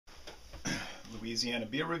Louisiana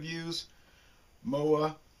beer reviews.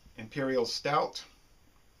 Moa Imperial Stout.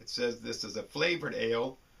 It says this is a flavored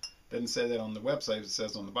ale. Doesn't say that on the website. It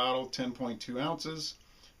says on the bottle 10.2 ounces,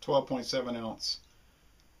 12.7 ounce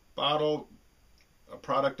bottle. A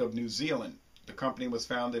product of New Zealand. The company was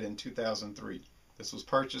founded in 2003. This was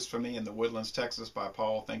purchased for me in the Woodlands, Texas by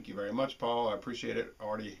Paul. Thank you very much, Paul. I appreciate it. I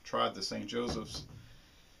already tried the St. Joseph's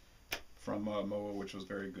from Moa, which was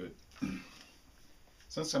very good.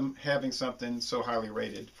 Since I'm having something so highly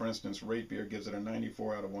rated, for instance, Rate Beer gives it a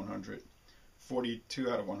 94 out of 100, 42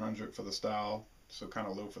 out of 100 for the style, so kind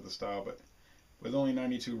of low for the style, but with only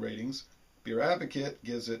 92 ratings. Beer Advocate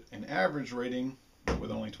gives it an average rating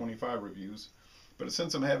with only 25 reviews. But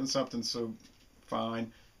since I'm having something so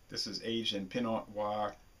fine, this is aged in Pinot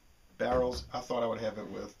Noir barrels, I thought I would have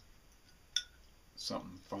it with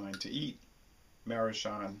something fine to eat.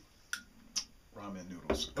 Marichan ramen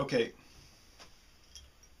noodles. Okay.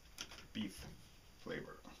 Beef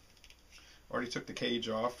flavor. Already took the cage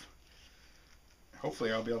off.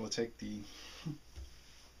 Hopefully I'll be able to take the...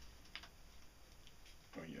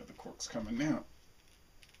 Oh yeah, the cork's coming now.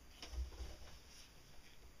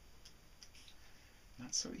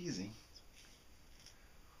 Not so easy.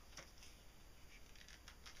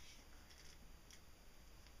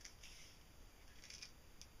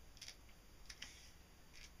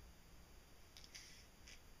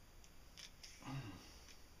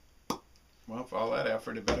 Well, for all that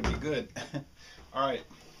effort, it better be good. All right.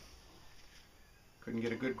 Couldn't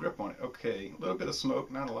get a good grip on it. Okay, a little bit of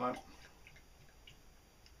smoke, not a lot.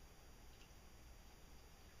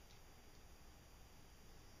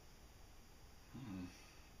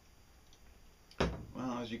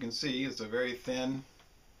 Well, as you can see, it's a very thin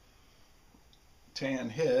tan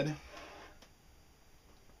head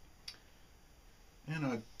and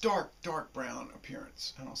a dark brown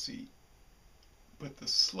appearance. I don't see but the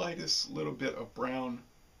slightest little bit of brown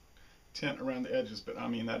tint around the edges, but I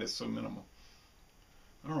mean that is so minimal.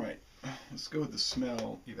 All right, let's go with the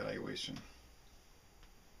smell evaluation.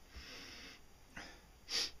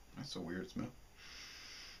 That's a weird smell.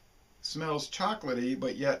 Smells chocolatey,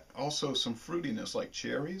 but yet also some fruitiness like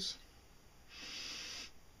cherries.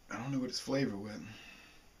 I don't know what it's flavored with.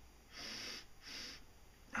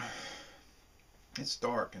 It's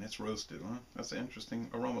dark and it's roasted, huh? That's an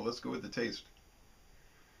interesting aroma. Let's go with the taste.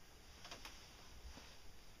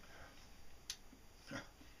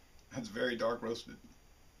 That's very dark roasted.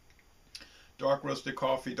 Dark roasted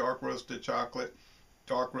coffee, dark roasted chocolate,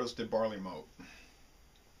 dark roasted barley malt.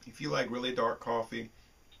 If you like really dark coffee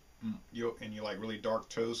and you like really dark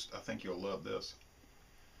toast, I think you'll love this.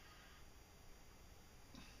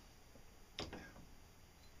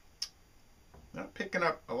 Not picking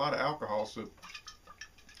up a lot of alcohol, so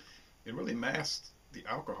it really masks the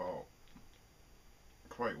alcohol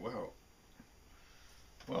quite well.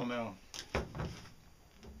 Well, now,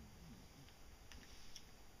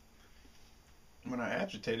 when I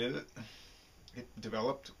agitated it, it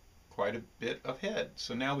developed quite a bit of head.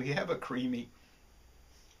 So now we have a creamy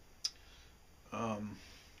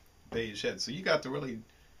beige head. So you got to really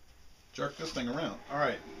jerk this thing around. All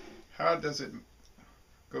right, how does it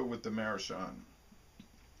go with the Marichan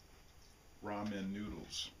ramen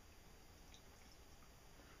noodles?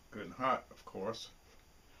 Good and hot, of course.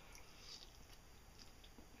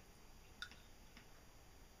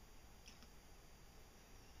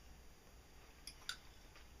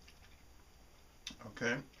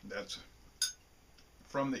 Okay, that's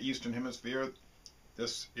from the Eastern Hemisphere.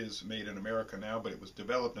 This is made in America now, but it was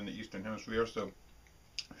developed in the Eastern Hemisphere, so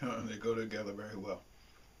they go together very well.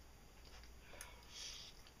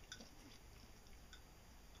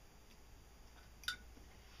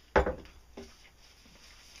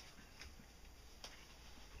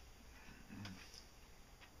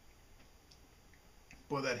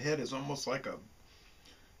 Boy, that head is almost like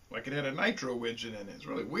it had a nitro widget in it. It's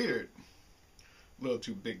really weird. A little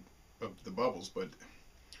too big of the bubbles, but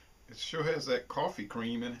it sure has that coffee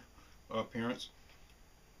cream in appearance.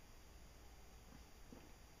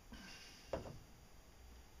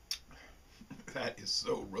 That is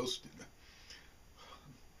so roasted.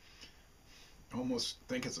 I almost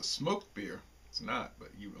think it's a smoked beer. It's not, but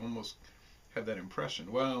you almost have that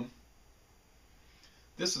impression. Well,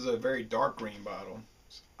 this is a very dark green bottle.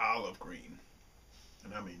 It's olive green.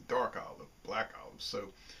 And I mean dark olive, black olive. So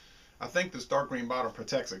I think this dark green bottle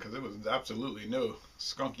protects it, because there was absolutely no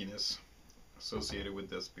skunkiness associated with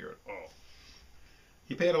this beer at all.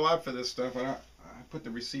 He paid a lot for this stuff, and I put the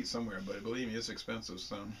receipt somewhere, but believe me, it's expensive.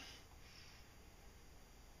 So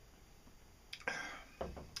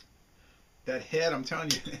that head, I'm telling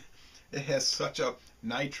you, it has such a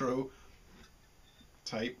nitro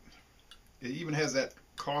type It even has that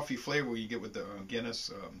coffee flavor you get with the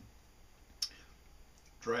Guinness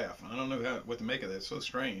draft. I don't know what to make of that. It's so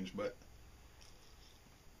strange, but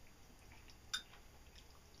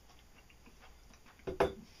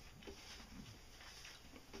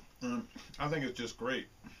I think it's just great.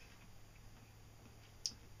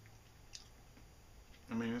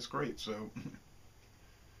 I mean, it's great. So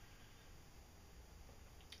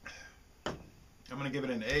I'm going to give it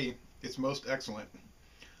an A. It's most excellent.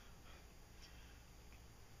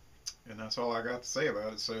 And that's all I got to say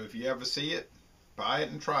about it. So if you ever see it, buy it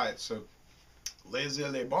and try it. So, les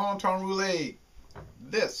bon temps roulé.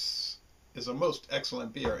 This is a most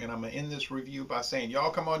excellent beer. And I'm going to end this review by saying,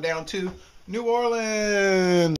 y'all come on down to New Orleans.